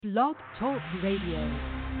Blog Talk Radio.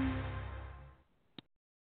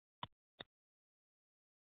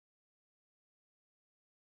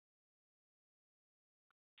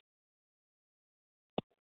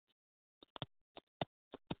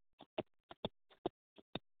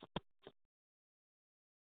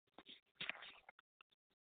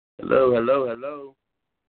 Hello, hello, hello.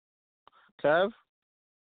 Kev?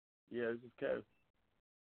 Yeah, this is Kev.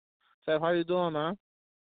 Kev, how you doing, man?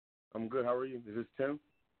 I'm good. How are you? Is this Tim?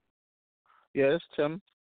 Yeah, it's Tim.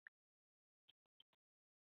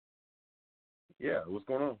 Yeah, what's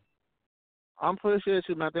going on? I appreciate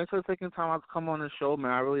you, man. Thanks for taking time out to come on the show,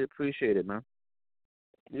 man. I really appreciate it, man.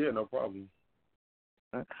 Yeah, no problem.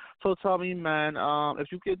 So tell me, man, if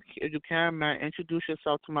you can, man, introduce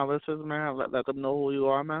yourself to my listeners, man. Let them know who you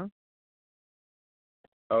are, man.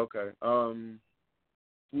 Okay.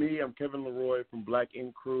 Me, I'm Kevin Laroy from Black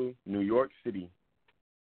Ink Crew, New York City.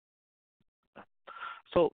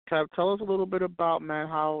 So, Kev, tell us a little bit about, man,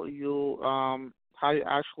 how you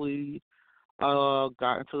actually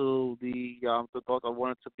got into the thought of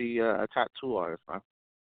wanting to be a tattoo artist, man.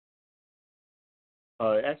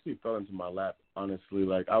 It actually fell into my lap, honestly.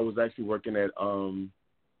 Like I was actually working at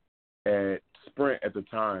Sprint at the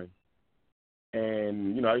time,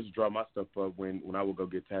 and I used to draw my stuff up when I would go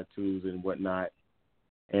get tattoos and whatnot.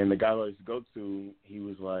 And the guy who I used to go to, he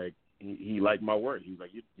was like, he liked my work. He was like,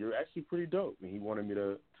 you're actually pretty dope, and he wanted me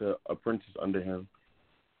to apprentice under him.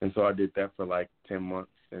 And so I did that for like 10 months,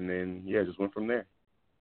 and then just went from there.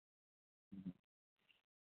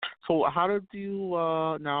 So how did you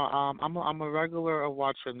now? I'm a regular of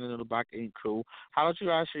watching the Black Ink Crew. How did you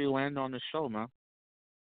actually land on the show, man?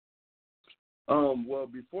 Well,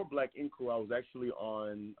 before Black Ink Crew, I was actually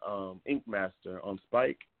on Ink Master on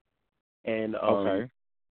Spike, and Okay.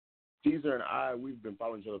 Caesar and I, we've been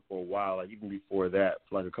following each other for a while, like even before that,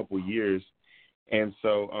 for like a couple of years. And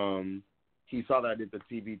so he saw that I did the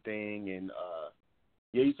TV thing, and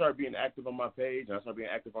he started being active on my page, and I started being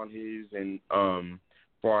active on his. And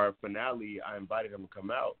for our finale, I invited him to come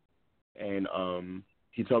out, and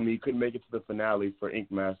he told me he couldn't make it to the finale for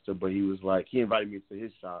Ink Master, but he was like, he invited me to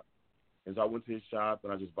his shop. And so I went to his shop,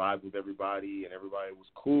 and I just vibed with everybody, and everybody was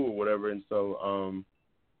cool or whatever. And so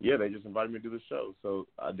they just invited me to do the show. So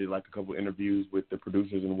I did like a couple interviews with the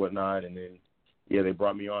producers and whatnot, and then they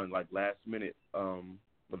brought me on like last minute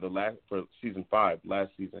for season 5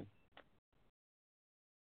 last season.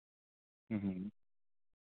 Mhm.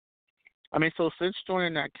 I mean, so since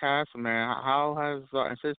joining that cast, man, how has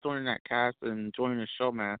and since joining that cast and joining the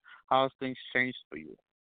show, man, how has things changed for you?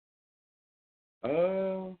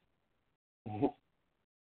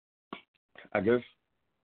 I guess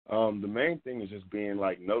the main thing is just being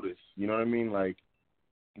like noticed. You know what I mean? Like,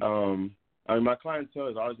 my clientele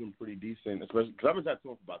has always been pretty decent, especially because I've been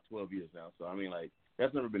tattooing for about 12 years now. So I mean, like,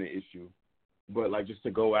 that's never been an issue. But like, just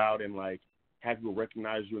to go out and like have people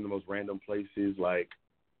recognize you in the most random places, like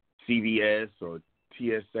CVS or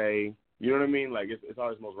TSA. You know what I mean? Like, it's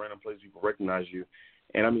always the most random places people recognize you.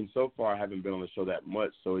 And I mean, so far I haven't been on the show that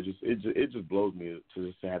much, so it just blows me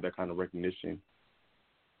to have that kind of recognition.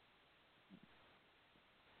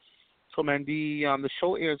 So, man, the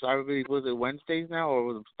show airs. Was it Wednesdays now, or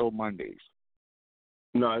was it still Mondays?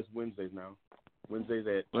 No, it's Wednesdays now. Wednesdays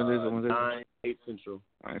at Wednesdays. 9, 8 Central.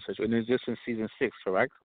 All right, so and it's just in season 6,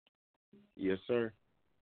 correct? Yes, sir.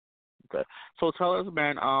 Okay. So tell us,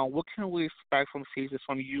 man, what can we expect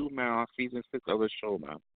from you, man, on season 6 of the show,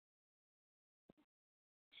 man?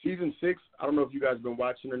 Season 6, I don't know if you guys have been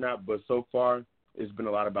watching or not, but so far it's been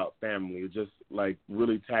a lot about family. It's just like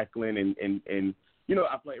really tackling and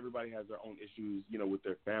I feel like everybody has their own issues, with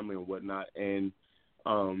their family and whatnot. And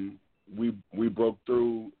we broke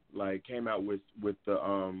through, like came out with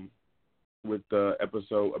the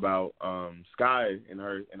episode about Sky and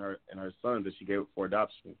her son that she gave up for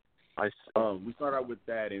adoption. We started out with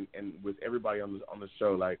that and with everybody on the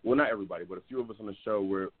show, like, well, not everybody, but a few of us on the show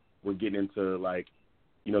we're getting into like,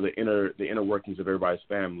 the inner workings of everybody's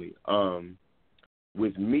family.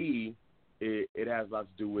 With me, it has a lot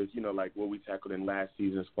to do with, like what we tackled in last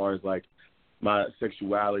season as far as like my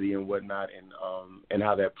sexuality and whatnot, and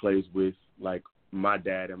how that plays with like my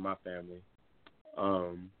dad and my family.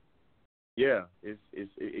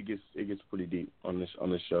 It gets pretty deep on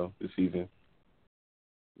this show this season.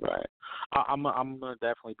 Right. I'm gonna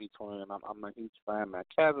definitely be tuning in. I'm a huge fan, man.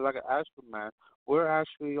 Kev, if I could ask you, man, where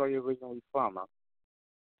actually are you originally from, man?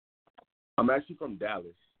 I'm actually from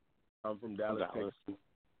Dallas. I'm from Dallas, Texas.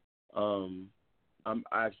 I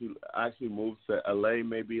actually moved to LA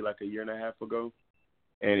maybe like a year and a half ago,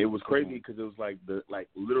 and it was crazy because it was like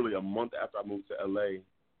literally a month after I moved to LA.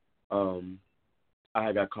 I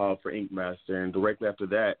had got called for Ink Master, and directly after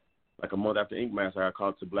that, like a month after Ink Master, I got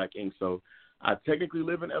called to Black Ink. So I technically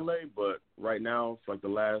live in LA, but right now, for like the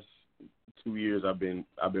last 2 years, I've been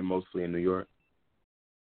mostly in New York.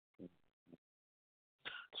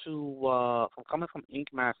 From coming from Ink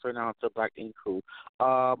Master now to Black Ink Crew,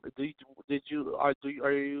 did you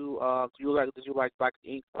like Black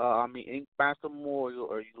Ink? Ink Master more,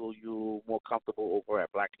 or are you more comfortable over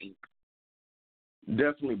at Black Ink?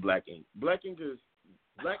 Definitely Black Ink. Black Ink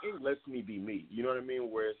lets me be me. You know what I mean?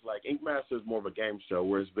 Where it's like Ink Master is more of a game show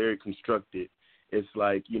where it's very constructed. It's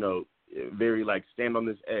like, very like stand on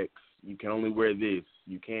this X. You can only wear this.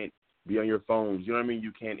 You can't be on your phones. You know what I mean?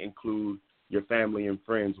 You can't include your family and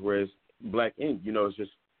friends. Whereas Black Ink, it's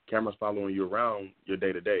just cameras following you around your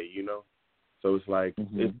day to day. So it's like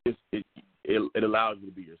it allows you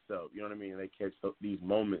to be yourself. You know what I mean? And they catch these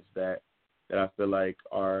moments that I feel like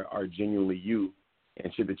are genuinely you,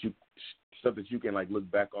 and stuff that you can like look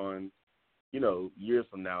back on, years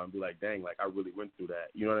from now and be like, dang, like I really went through that.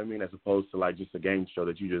 You know what I mean? As opposed to like just a game show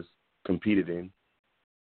that you just competed in.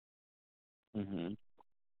 Mhm.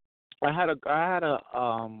 I had a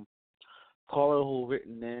caller who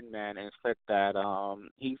written in, man, and said that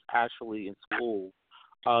he's actually in school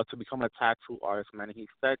to become a tattoo artist, man. And he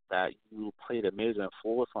said that you played a major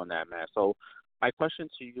influence on that, man. So my question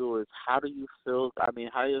to you is, how do you feel? I mean,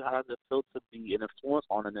 how does it feel to be an influence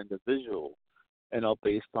on an individual?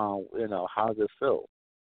 Based on how does it feel?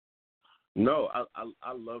 No,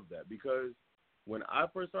 I love that, because when I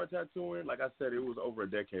first started tattooing, like I said, it was over a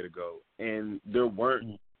decade ago, and there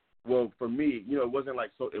weren't. Well, for me, it wasn't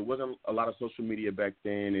it wasn't a lot of social media back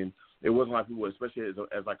then, and it wasn't a lot of people, especially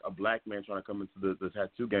as like a black man trying to come into the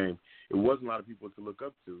tattoo game. It wasn't a lot of people to look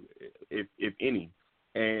up to, if any,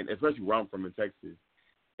 and especially where I'm from in Texas.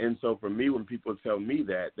 And so for me, when people tell me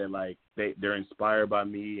that like they're inspired by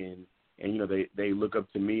me and they look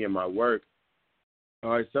up to me and my work, I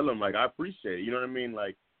always tell them, like, I appreciate it. You know what I mean?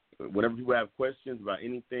 Like, whenever people have questions about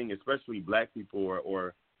anything, especially black people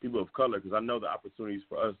or people of color, because I know the opportunities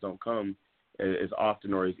for us don't come as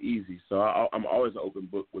often or as easy. So I'm always an open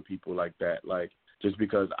book with people like that, like, just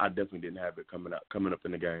because I definitely didn't have it coming up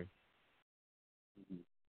in the game.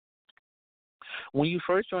 When you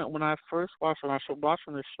first joined, when I first watching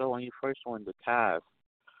the show, when you first joined the cast,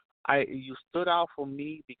 you stood out for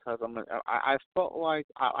me because I felt like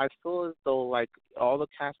I feel as though like all the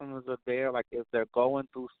cast members are there, like if they're going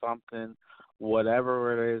through something,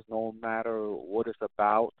 whatever it is, no matter what it's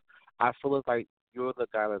about, I feel as like you're the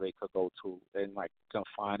guy that they could go to and like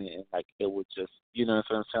confine it, and like it would just, you know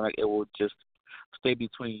what I'm saying, like it would just stay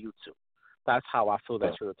between you two. That's how I feel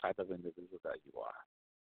that you're the type of individual that you are.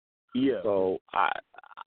 Yeah. So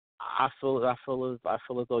I feel as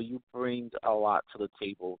though you bring a lot to the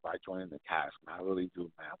table by joining the cast, man. I really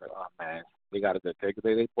do, man. Like, oh man, they got a good thing.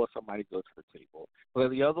 They brought somebody good to the table. But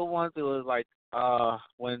the other ones, it was like while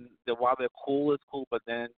they're cool, it's cool, but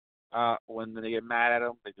then when they get mad at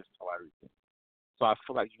them, they just tell everything. So I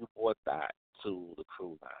feel like you brought that to the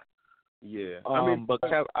crew, man. Yeah. But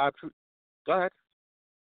Kev, go ahead.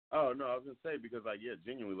 Oh no, I was gonna say, because like, yeah,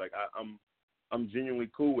 genuinely, like I'm genuinely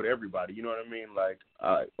cool with everybody. You know what I mean? Like,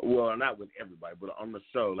 well, not with everybody, but on the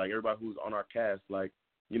show, like everybody who's on our cast, like,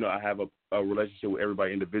 I have a relationship with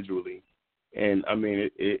everybody individually. And I mean,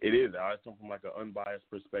 it is. I always come from like an unbiased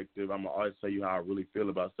perspective. I'm gonna always tell you how I really feel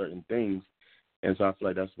about certain things. And so I feel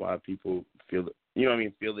like that's why people feel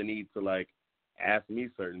the need to like ask me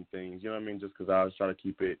certain things. You know what I mean? Just because I always try to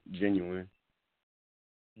keep it genuine.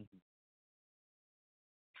 Mm-hmm.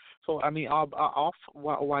 So I mean,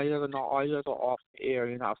 while you guys are off air,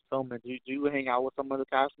 you're not filming. Do you hang out with some of the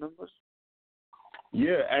cast members?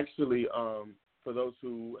 Yeah, actually, for those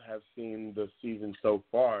who have seen the season so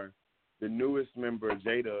far, the newest member,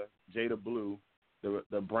 Jada Blue,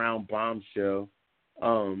 the brown bombshell.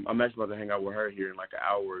 I'm actually about to hang out with her here in like an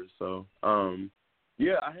hour or so.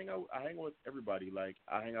 Yeah, I hang out with everybody. Like,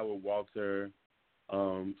 I hang out with Walter,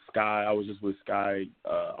 Sky. I was just with Sky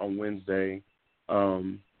on Wednesday.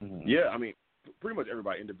 Yeah, I mean, pretty much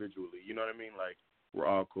everybody individually. You know what I mean? Like, we're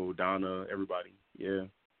all cool. Donna, everybody. Yeah.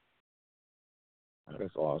 That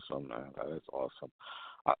is awesome, man. That is awesome.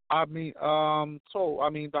 I mean,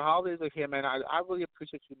 the holidays are here, man. I really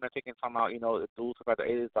appreciate you, man, taking time out. Due to the fact that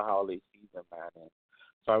it is the holiday season, man. And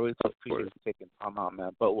so I really appreciate you taking time out,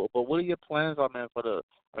 man. But what are your plans, man,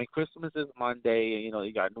 Christmas is Monday, and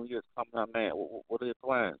you got New Year's coming up, man. What are your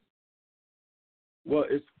plans? Well,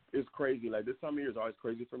 it's crazy. Like, this time of year is always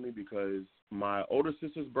crazy for me because my older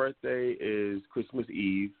sister's birthday is Christmas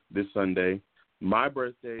Eve this Sunday. My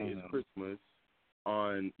birthday is Christmas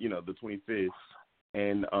on, the 25th.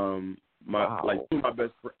 And two of my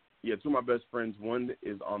best friends. two of my best friends. One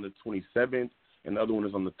is on the 27th, and the other one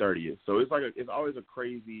is on the 30th. So it's always a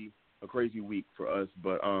crazy week for us.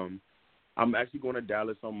 But I'm actually going to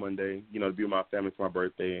Dallas on Monday, to be with my family for my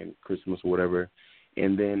birthday and Christmas or whatever.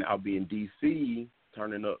 And then I'll be in D.C.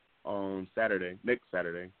 turning up on next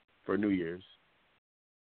Saturday for New Year's.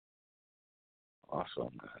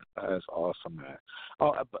 Awesome, man. That is awesome, man.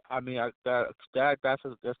 Oh, I mean, that's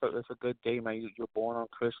a good day, man. You're born on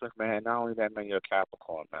Christmas, man. Not only that, man, you're a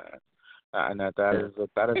Capricorn, man. And that is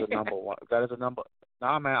a number one. That is a number.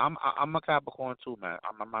 Nah, man, I'm a Capricorn too, man.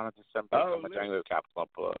 I'm on December. I'm a January Capricorn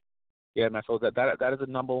plug. Yeah, man. So that is the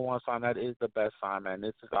number one sign. That is the best sign, man.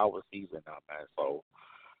 This is our season now, man. So,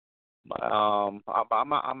 I'm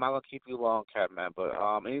not gonna keep you long, Cat, man. But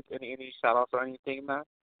any shout outs or anything, man?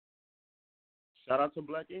 Shout out to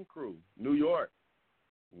Black Ink Crew, New York.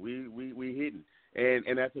 We hitting.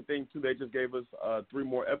 And that's the thing, too. They just gave us 3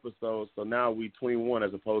 more episodes, so now we 21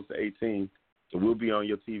 as opposed to 18. So we'll be on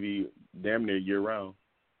your TV damn near year-round.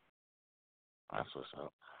 That's what's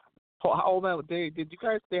up. Oh man, did you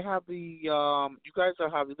guys? They have the you guys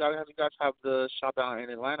have the shop down in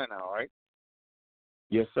Atlanta now, right?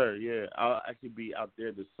 Yes, sir. Yeah, I'll actually be out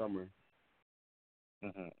there this summer.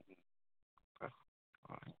 Mm-hmm. Okay.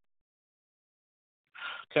 All right.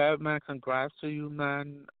 Kev, man, congrats to you,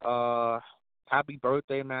 man. Happy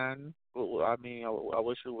birthday, man. I mean, I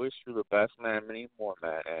wish you the best, man. Many more,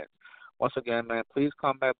 man. And once again, man, please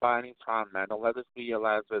come back by any time, man. Don't let this be your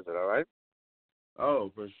last visit, all right?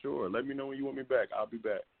 Oh, for sure. Let me know when you want me back. I'll be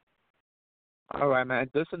back. All right, man.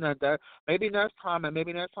 Listen, that maybe next time, man,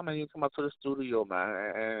 you come up to the studio, man,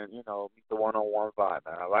 and meet the one-on-one vibe,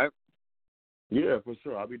 man. All right? Yeah, for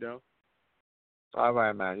sure. I'll be down. All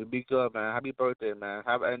right, man. You be good, man. Happy birthday, man.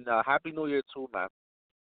 Happy New Year too, man.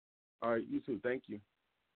 All right, you too. Thank you.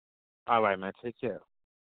 All right, man. Take care.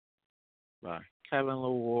 Bye. Kevin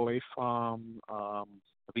Laroy from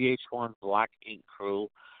VH1 Black Ink Crew.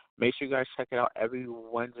 Make sure you guys check it out every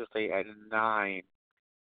Wednesday at 9.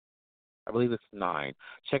 I believe it's 9.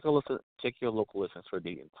 Check your local listings for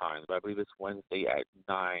date and time. But I believe it's Wednesday at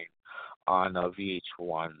 9 on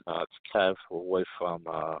VH1. It's Kev Laroy from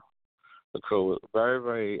the crew. Very,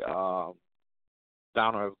 very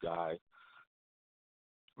down-to-earth guy.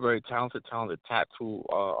 Very talented tattoo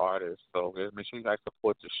artist. So make sure you guys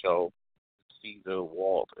support the show. Caesar,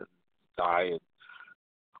 Walt, and Guy, and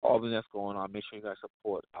all the that's going on. Make sure you guys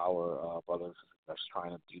support our brothers that's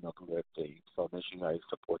trying to do their thing. So make sure you guys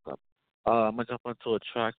support them. I'm gonna jump into a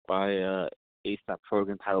track by ASAP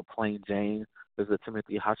Ferg entitled Plain Jane. This is a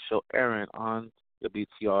Timothy Hot Show airing on the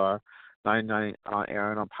BTR 99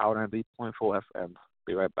 airing on Power 90.4 FM.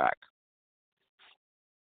 Be right back.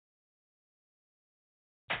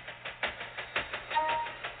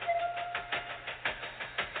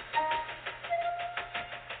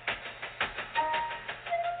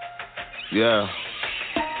 Yeah.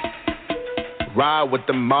 Ride with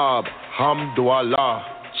the mob, Hamdulillah.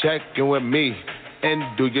 Check in with me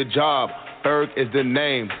and do your job. Berg is the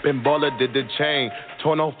name. Ben Baller did the chain.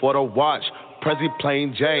 Torno for the watch. Prezi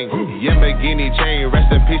plain Jane. Yamagini chain.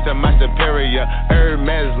 Rest in peace to my superior.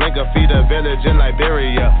 Hermes Linka feed a village in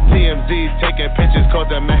Liberia. TMZ taking pictures cause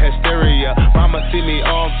them my hysteria. Mama see me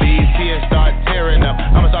on BT and start tearing up.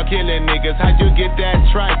 I'ma start killing niggas. How'd you get that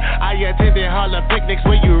tripe? I attended Harlem picnics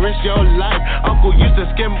where you risk your life. Uncle used to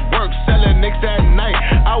skim work selling nicks at night.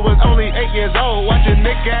 I was only 8 years old watching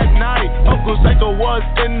Nick at night. Uncle Psycho was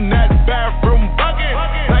in that bathroom bucket.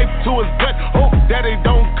 Knife to his gut. Hope daddy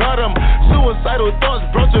don't cut him. Suicidal thoughts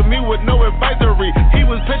brought to me with no advisory. He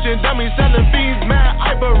was pitching dummies, selling fiends, mad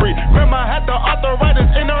ivory. Grandma had the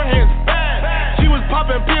arthritis in her hands, bad. She was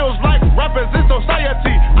popping pills like rappers in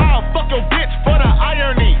society. I'll fuck your bitch for the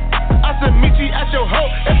irony. I said meet you at your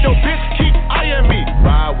hoe if your bitch keep eyeing me.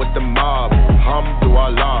 Ride with the mob,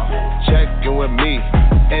 Hamdulillah. Check in with me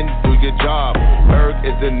and do your job. Berg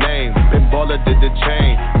is the name. Ben Baller did the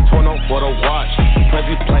chain. Torno for the watch.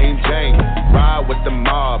 Prezi plain Jane. Ride with the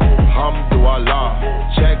mob,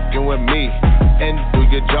 Hamdulillah. Check in with me and do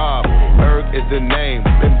your job. Berg is the name.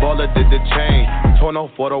 Ben Baller did the chain. Torno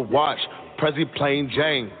for the watch. Prezi plain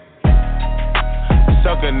Jane.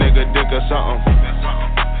 Suck a nigga dick or something.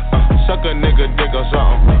 Suck a nigga dick or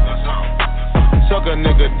something. Suck a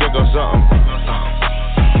nigga dick or something.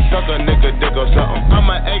 Suck a nigga dick or something.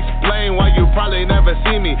 I'ma explain why you probably never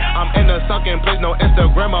see me. I'm in a sucking place, no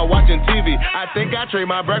Instagram or watching TV. I think I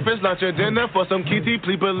trade my breakfast, lunch, and dinner for some kitty.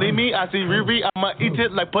 Please believe me, I see Riri, I'ma eat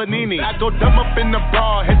it like panini. I go dumb up in the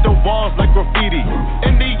bra, hit the walls like graffiti.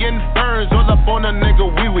 Indian burns, all up on a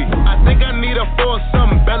nigga wee-wee. I think I need a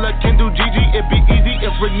foursome, Bella can do Gigi. It be easy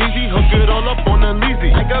if we're needy, hook it all up on a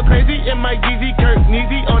leasy. I go crazy in my Yeezy, Kirk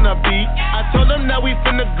Neezy on a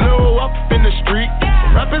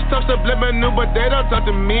Niggas talk subliminal, but they don't talk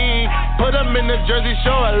to me. Put them in the Jersey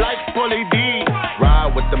Shore like Paulie D.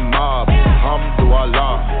 Ride with the mob, do our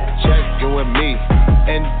law. Check you and me,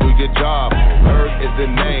 and do your job. Berg is the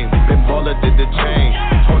name, Ben Baller did the chain.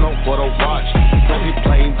 Turn on for the watch, Prezi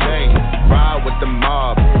plain Jane. Ride with the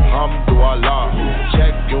mob, do our law.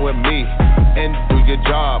 Check you and me, and do your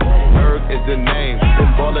job. Berg is the name, Ben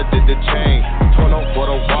Baller did the chain. Turn on for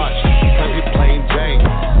the watch, Prezi plain Jane.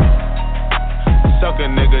 Suck a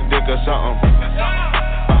nigga dick or something.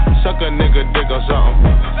 Suck a nigga dick or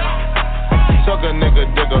something. Suck a nigga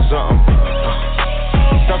dick or something.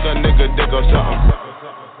 Suck a nigga dick or something.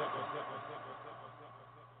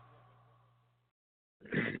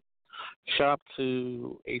 Shout out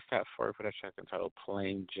to ASAP Ferg for that track entitled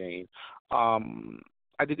Plain Jane.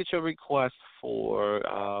 I did get your request for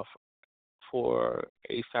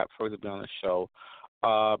ASAP Ferg to be on the show.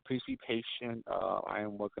 Please be patient.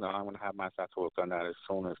 I'm going to have my staff to work on that as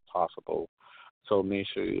soon as possible. So make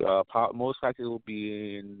sure most likely it will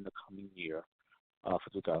be in the coming year for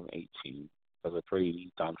 2018. Because it's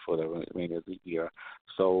pretty done for the remainder of the year.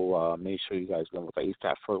 So make sure you guys remember that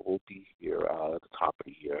ASAP Ferg will be here at the top of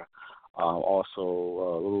the year.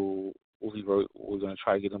 Also, we're going to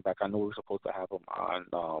try to get him back. I know we were supposed to have him on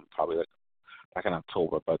probably back in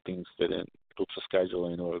October, but things didn't, due to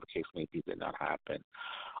scheduling or the case may be, did not happen.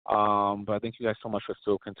 But thank you guys so much for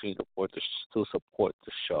still continuing to support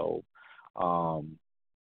the show.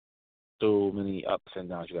 Through many ups and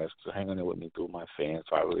downs, you guys to hang on there with me through my fans.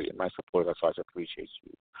 So my supporters, so I appreciate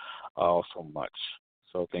you so much.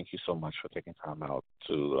 So thank you so much for taking time out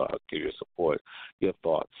to give your support, your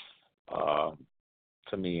thoughts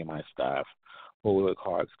to me and my staff. We'll work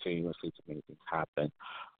hard continuously to make things happen.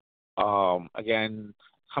 Again,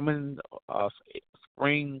 coming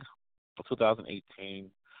spring of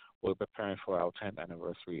 2018, we're preparing for our 10th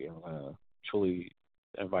anniversary, and we're going to truly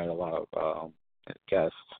invite a lot of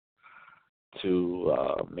guests to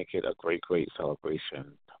make it a great, great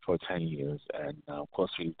celebration for 10 years. And, of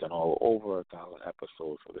course, we've done over 1,000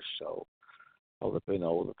 episodes for the show. Over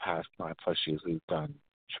the past 9+ years, we've done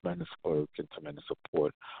tremendous work and tremendous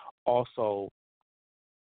support. Also,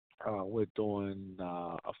 we're doing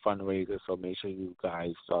a fundraiser, so make sure you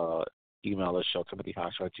guys email the show,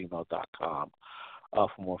 timothyhasher@gmail.com,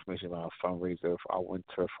 for more information about our fundraiser for our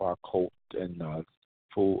winter, for our coat and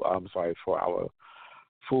for our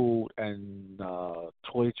food and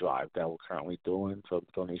toy drive that we're currently doing. So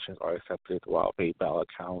donations are accepted through our PayPal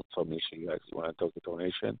account. So make sure you guys want to do the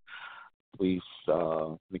donation. Please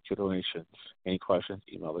make your donations. Any questions,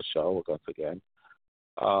 email the show once again.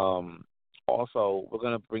 Also, we're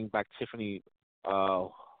going to bring back Tiffany,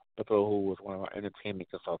 who was one of our entertainment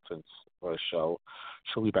consultants for the show.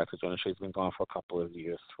 She'll be back to join us. She's been gone for a couple of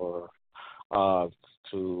years to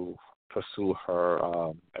pursue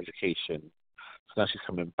her education. So now she's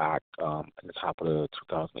coming back at the top of the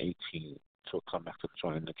 2018 to come back to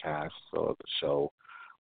join the cast of the show.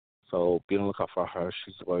 So be on the lookout for her.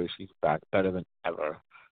 She's back better than ever.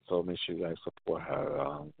 So make sure you guys support her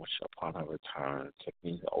upon her return.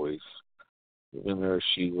 Tiffany always, remember,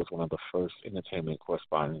 she was one of the first entertainment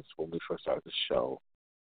correspondents when we first started the show.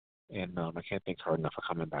 And I can't thank her enough for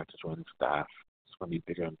coming back to join the staff. It's going to be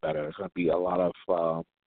bigger and better. It's going to be a lot of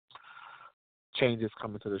changes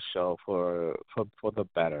coming to the show for the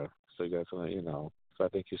better. So you guys, so I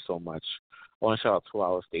thank you so much. I want to shout out to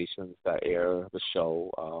our stations that air the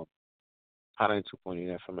show. 92.8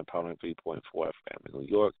 FM and Power 3.4 FM in New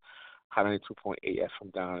York, 92.8 FM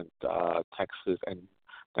down in Texas, and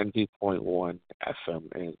 90.1 FM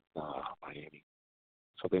in Miami.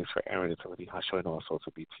 So thanks for airing it to the show and also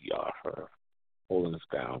to BTR for holding us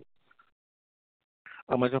down.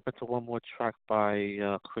 I'm going to jump into one more track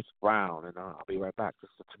by Chris Brown, and I'll be right back. This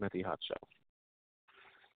is the Timothy Hot Show.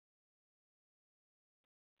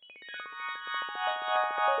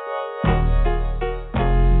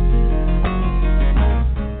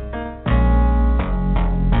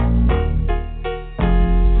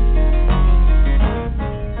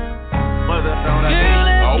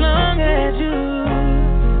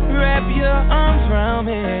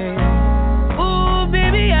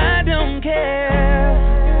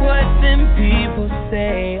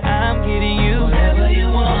 Say I'm getting you whatever you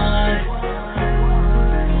want.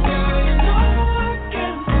 Girl, you know I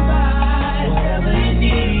can provide whatever you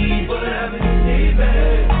need, baby.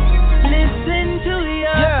 Listen to your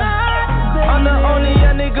heart, I'm the only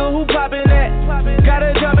young nigga who poppin' that. Got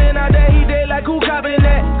a job and out there, he dead like who coppin'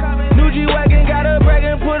 that. New G-Wagon, got a brag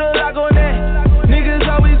and put a lock on that. Niggas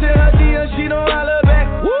always in her DM, she don't holler back.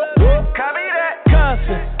 Whoop, whoop, copy that.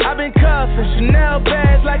 Cuffin', I been cuffin', Chanel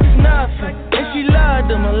bags like it's nothing. She loved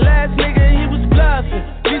them,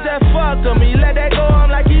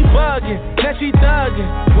 bugging, now she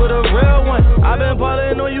thugging with a real one. I been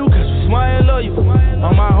ballin' on you cause you smart and loyal.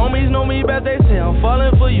 All my homies know me best, they say I'm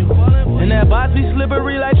falling for you. And that box be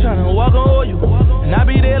slippery like tryna walk on oil. And I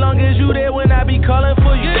be there long as you there when I be calling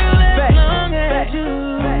for you. Girl, as long as you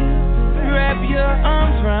wrap your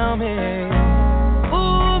arms around me.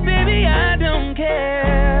 Ooh, baby, I don't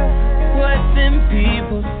care what them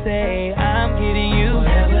people say. I'm getting you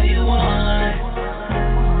whatever you want.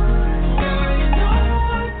 Girl, you know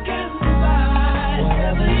I can provide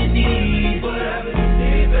whatever you need,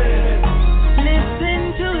 baby.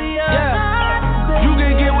 Listen to your heart, baby. You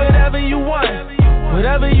can get whatever you want,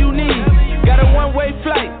 whatever you need. Got a one-way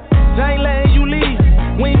flight, I ain't letting you leave.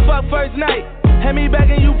 We ain't fuck first night, had me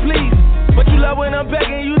begging you please. But you love when I'm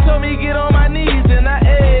begging, you told me get on my knees. And I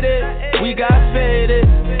ate it, we got faded.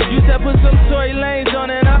 You said put some Tory Lanez on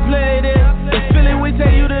it, and I played it. In Philly, we tell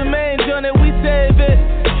you the main joint it, we save it.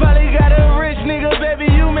 Finally got a rich nigga, baby,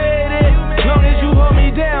 you made it. Long as you hold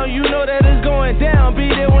me down, you know that it's going down. Be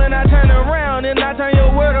there when I turn around, and I turn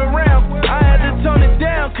your word around. I had to tone it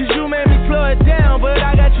down, cause you made me slow it down. But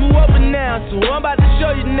I got you open now, so I'm about to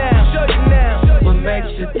show you now. What makes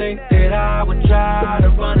you think that I would try to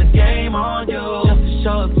run a game on you? Just to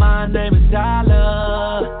show us my name is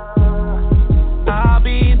Dollar. I'll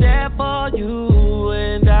be there for you,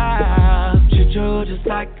 and I treat you just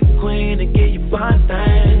like a queen and give you fun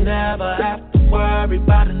things. Never have to worry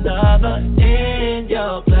about another in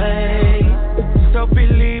your place. So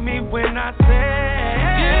believe me when I say,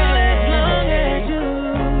 girl, as long as you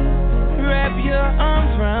wrap your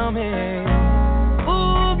arms around me.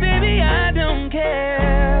 Ooh, baby, I don't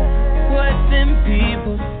care what them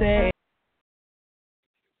people say.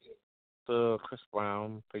 Chris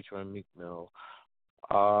Brown featuring Meek Mill.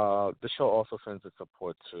 The show also sends its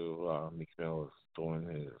support to Meek Mill during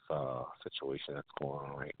his situation that's going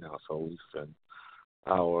on right now. So we send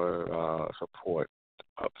our support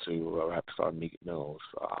up to rap star Meek Mills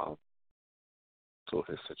to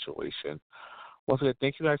his situation. Once again,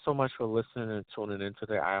 thank you guys so much for listening and tuning in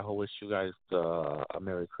today. I wish you guys a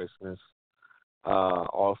Merry Christmas.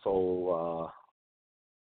 Also,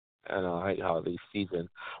 and a holiday season.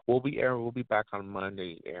 We'll be back on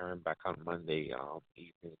Monday, back on Monday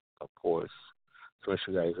evening, of course. So make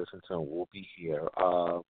sure you guys listen to them. We'll be here.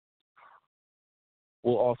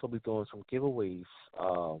 We'll also be doing some giveaways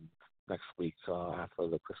next week after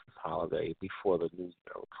the Christmas holiday, before the New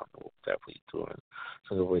Year will come. We'll definitely doing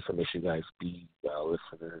some giveaways. So make sure you guys be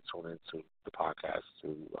listening and tuning into the podcast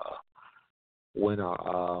to win.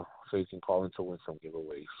 So you can call in to win some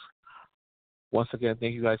giveaways. Once again,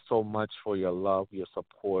 thank you guys so much for your love, your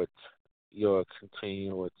support, your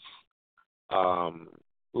continuous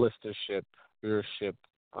listenership, viewership,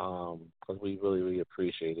 because we really, really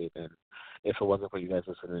appreciate it. And if it wasn't for you guys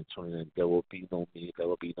listening and tuning in, there will be no me, there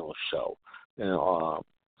will be no show. And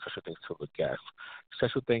special thanks to the guests.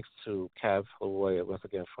 Special thanks to Kev Laroy, once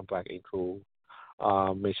again, from Black Ink Crew.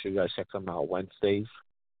 Make sure you guys check them out Wednesdays,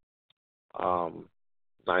 9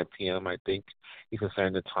 p.m., I think. You can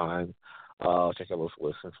send the time. Check out those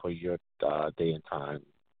listens for your day and time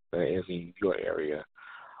in your area.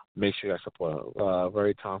 Make sure you guys support a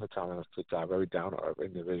very talented guy, very down-to-earth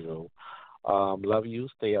individual. Love you.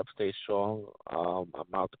 Stay up. Stay strong. I'm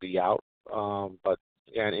out to be out. But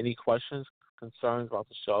again, any questions, concerns about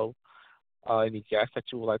the show, any guests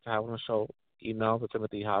that you would like to have on the show, email to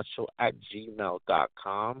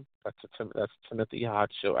timothyhotshow@gmail.com. That's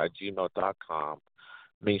timothyhotshow@gmail.com.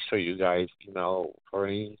 Make sure you guys email for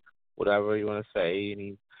any whatever you want to say,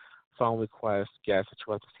 any song requests, guests that you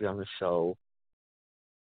like to see on the show,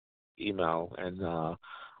 email, and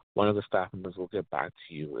one of the staff members will get back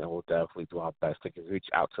to you, and we'll definitely do our best to reach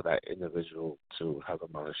out to that individual to have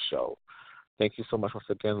them on the show. Thank you so much once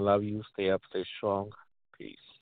again. Love you. Stay up. Stay strong. Peace.